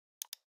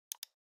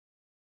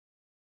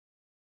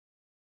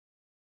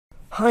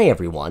Hi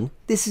everyone,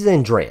 this is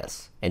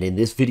Andreas, and in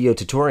this video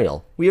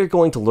tutorial, we are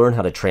going to learn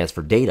how to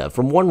transfer data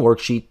from one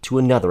worksheet to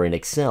another in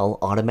Excel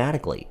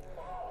automatically.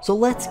 So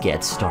let's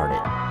get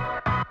started.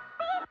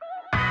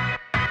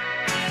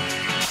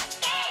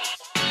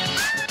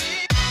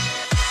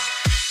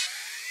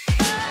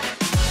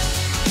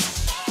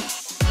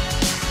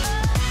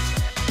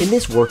 In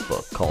this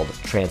workbook called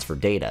Transfer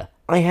Data,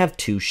 I have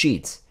two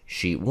sheets,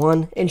 Sheet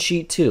 1 and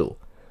Sheet 2.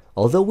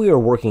 Although we are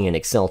working in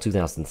Excel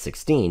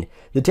 2016,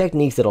 the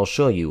techniques that I'll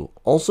show you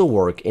also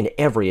work in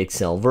every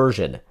Excel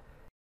version.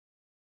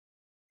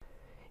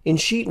 In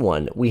Sheet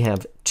 1, we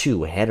have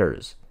two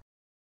headers,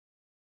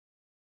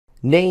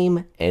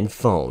 name and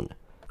phone.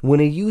 When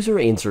a user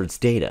inserts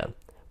data,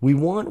 we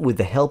want, with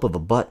the help of a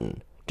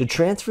button, to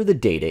transfer the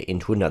data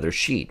into another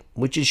sheet,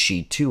 which is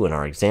Sheet 2 in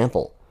our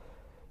example.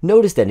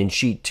 Notice that in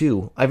Sheet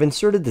 2, I've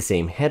inserted the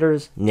same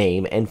headers,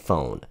 name, and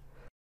phone.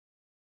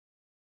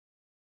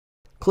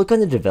 Click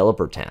on the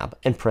Developer tab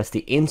and press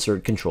the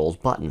Insert Controls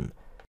button.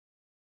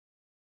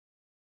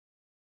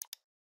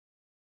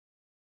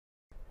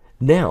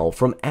 Now,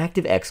 from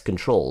ActiveX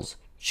Controls,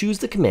 choose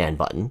the Command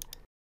button.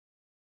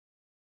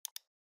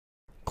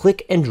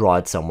 Click and draw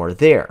it somewhere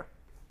there.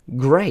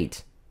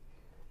 Great!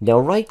 Now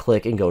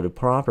right-click and go to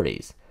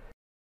Properties.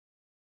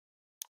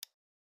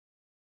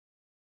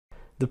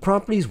 The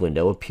Properties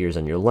window appears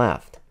on your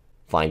left.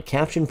 Find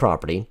Caption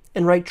Property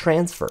and write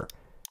Transfer.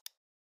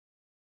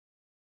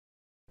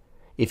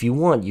 If you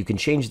want, you can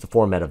change the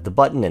format of the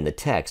button and the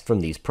text from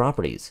these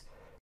properties.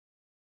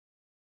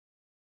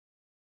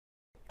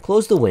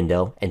 Close the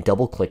window and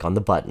double-click on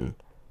the button.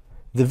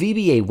 The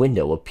VBA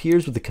window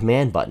appears with the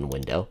Command button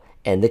window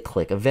and the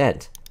click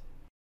event.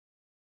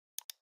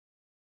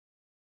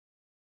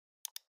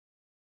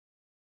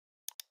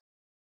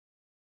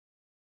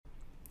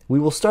 We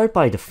will start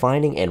by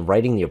defining and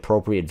writing the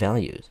appropriate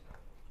values.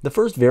 The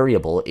first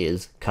variable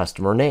is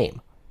customer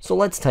name, so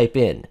let's type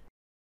in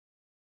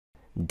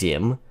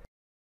dim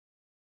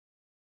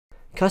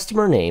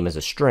customer name as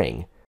a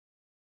string,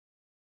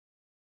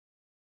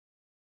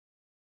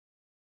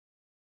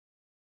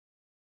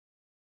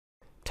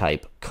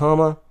 type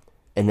comma,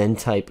 and then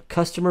type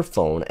customer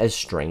phone as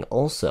string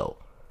also.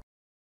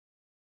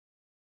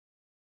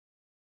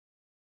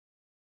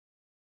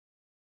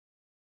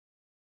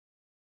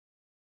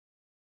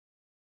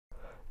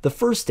 The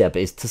first step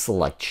is to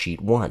select Sheet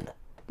 1.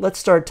 Let's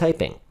start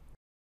typing.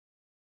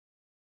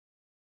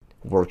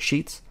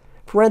 Worksheets,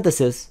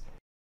 parenthesis,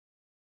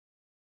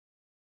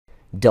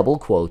 double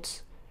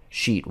quotes,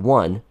 Sheet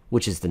 1,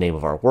 which is the name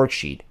of our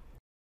worksheet,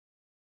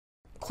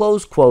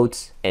 close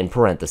quotes, and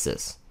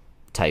parenthesis.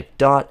 Type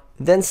dot,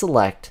 then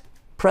select,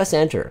 press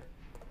Enter.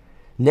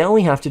 Now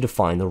we have to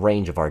define the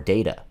range of our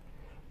data.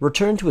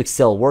 Return to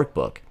Excel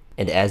Workbook,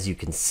 and as you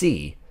can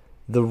see,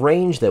 the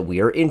range that we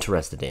are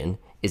interested in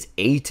is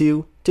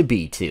A2 to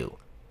B2.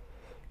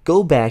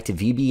 Go back to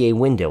VBA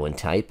window and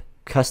type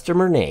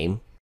customer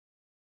name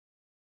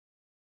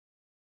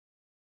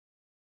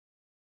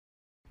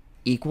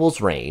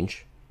equals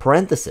range,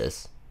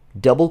 parenthesis,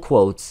 double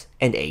quotes,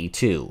 and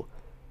A2.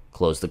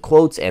 Close the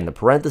quotes and the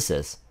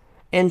parenthesis,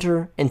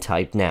 enter, and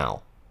type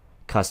now.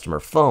 Customer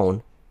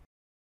phone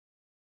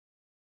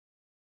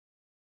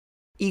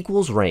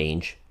equals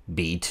range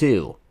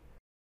B2.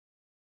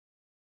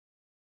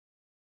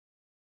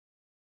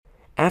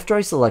 After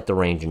I select the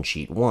range in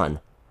Sheet 1,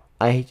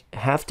 I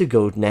have to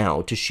go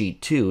now to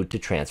Sheet 2 to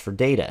transfer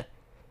data.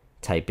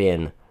 Type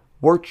in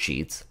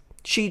Worksheets,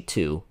 Sheet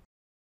 2,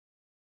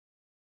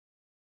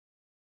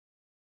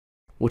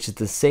 which is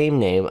the same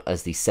name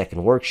as the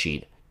second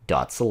worksheet,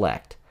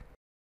 .select.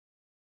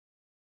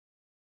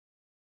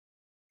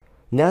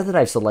 Now that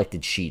I've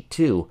selected Sheet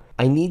 2,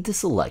 I need to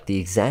select the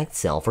exact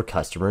cell for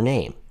customer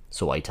name.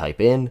 So I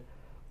type in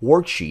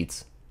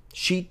Worksheets,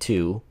 Sheet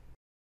 2,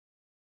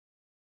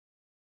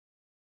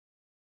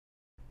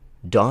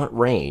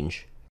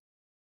 .range,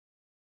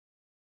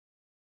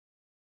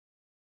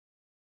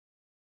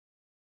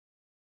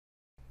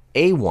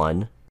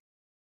 A1,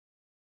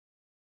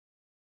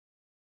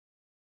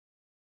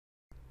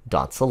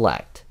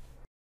 .select.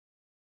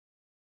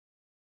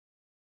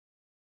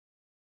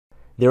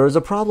 There is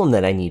a problem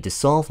that I need to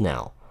solve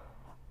now.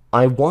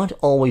 I want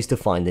always to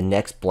find the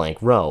next blank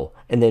row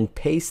and then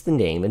paste the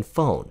name and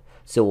phone,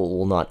 so it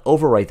will not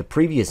overwrite the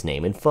previous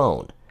name and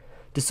phone.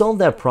 To solve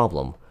that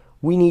problem,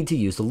 we need to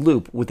use a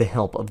loop with the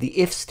help of the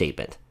if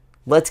statement.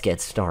 Let's get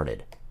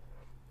started.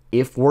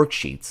 If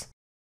worksheets,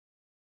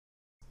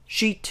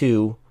 Sheet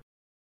 2,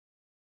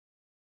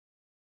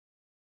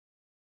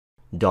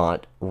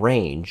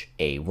 .range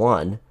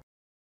A1,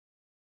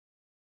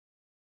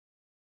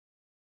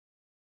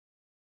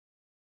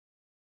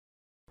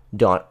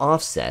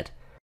 .offset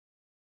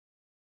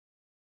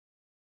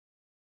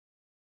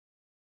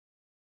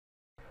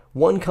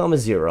 1,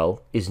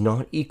 0 is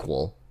not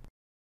equal,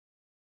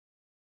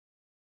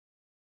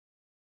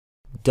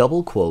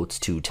 double quotes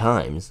 2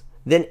 times,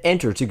 then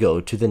enter to go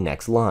to the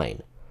next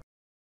line.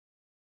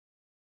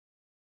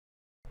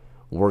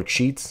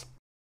 Worksheets,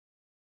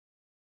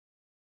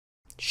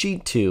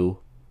 Sheet 2,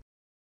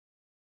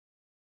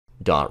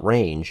 dot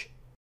range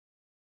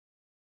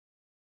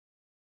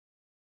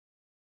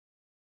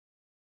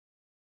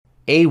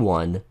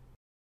A1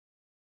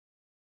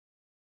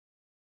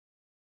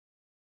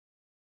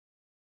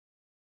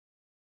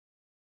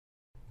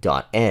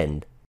 dot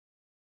end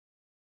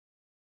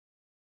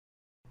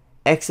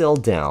Excel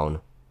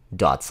down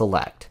dot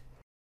select.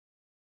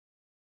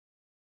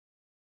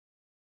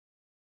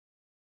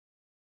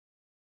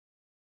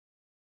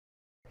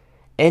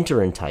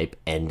 Enter and type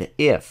end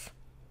if.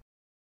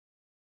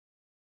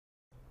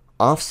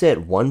 Offset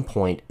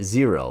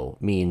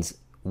 1.0 means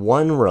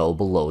one row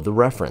below the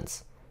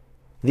reference.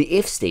 The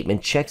if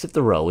statement checks if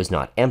the row is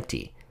not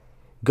empty.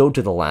 Go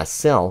to the last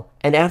cell,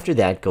 and after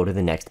that go to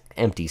the next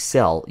empty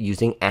cell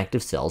using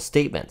active cell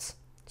statements.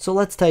 So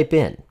let's type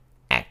in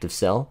active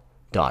cell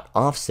dot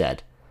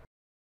offset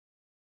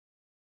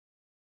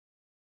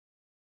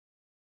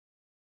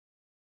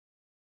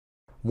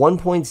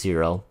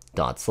 1.0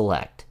 dot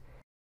select.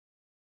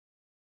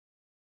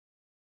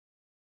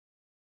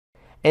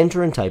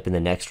 Enter and type in the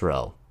next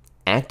row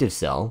active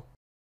cell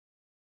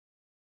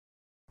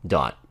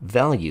dot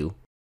value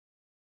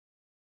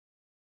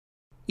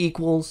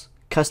equals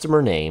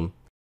customer name.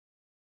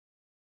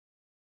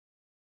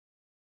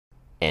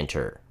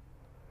 Enter.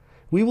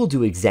 We will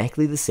do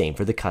exactly the same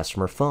for the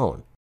customer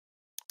phone.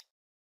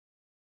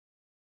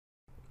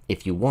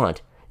 If you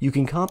want, you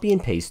can copy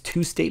and paste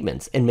two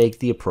statements and make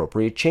the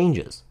appropriate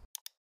changes.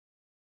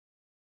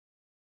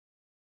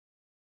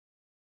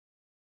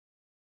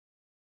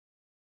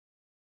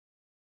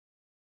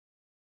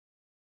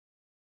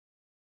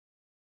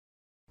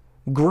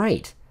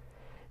 Great!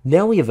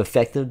 Now we have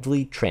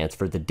effectively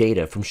transferred the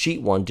data from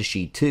Sheet 1 to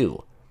Sheet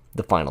 2.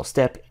 The final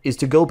step is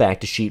to go back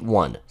to Sheet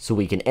 1 so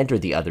we can enter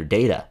the other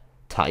data.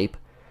 Type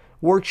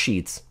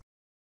Worksheets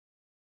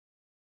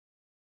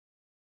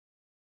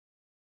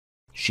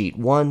Sheet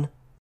 1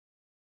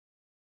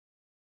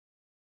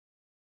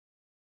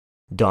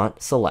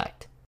 dot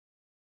select.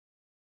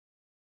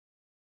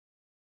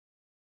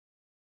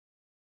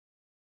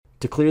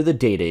 To clear the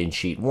data in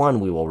Sheet 1,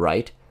 we will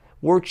write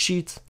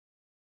Worksheets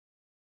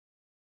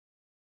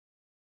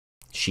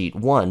Sheet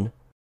 1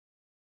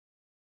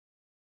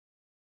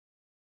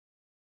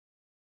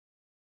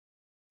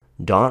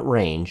 dot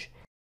range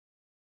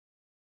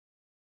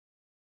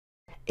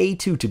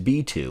A2 to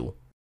B2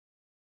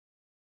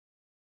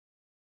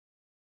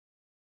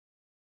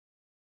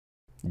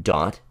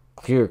 dot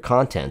clear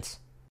contents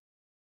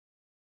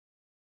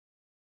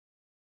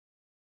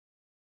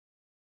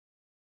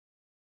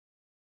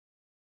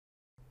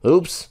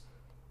Oops,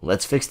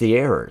 let's fix the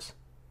errors.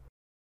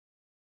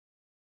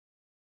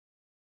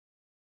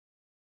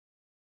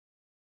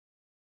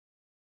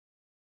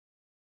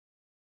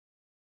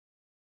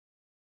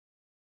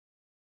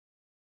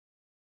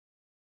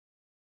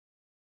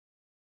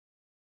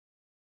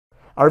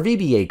 Our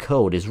VBA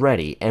code is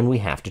ready and we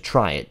have to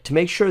try it to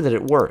make sure that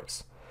it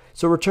works.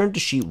 So return to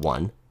Sheet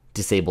 1,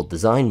 disable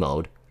Design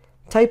Mode,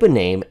 type a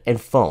name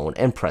and phone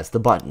and press the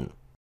button.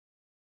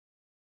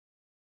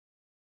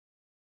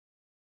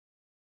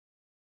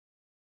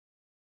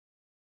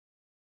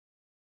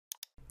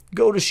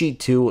 Go to Sheet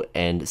 2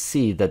 and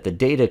see that the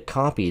data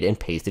copied and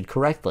pasted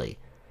correctly.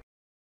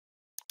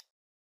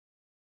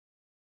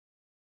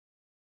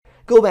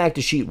 Go back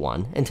to Sheet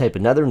 1 and type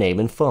another name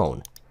and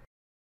phone.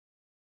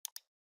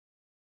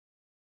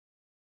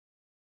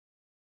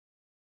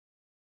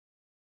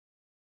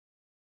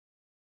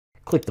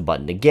 Click the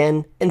button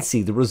again and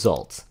see the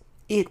results.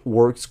 It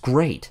works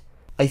great.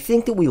 I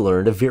think that we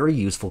learned a very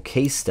useful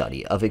case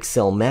study of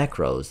Excel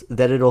macros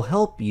that it'll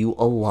help you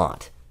a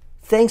lot.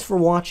 Thanks for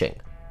watching.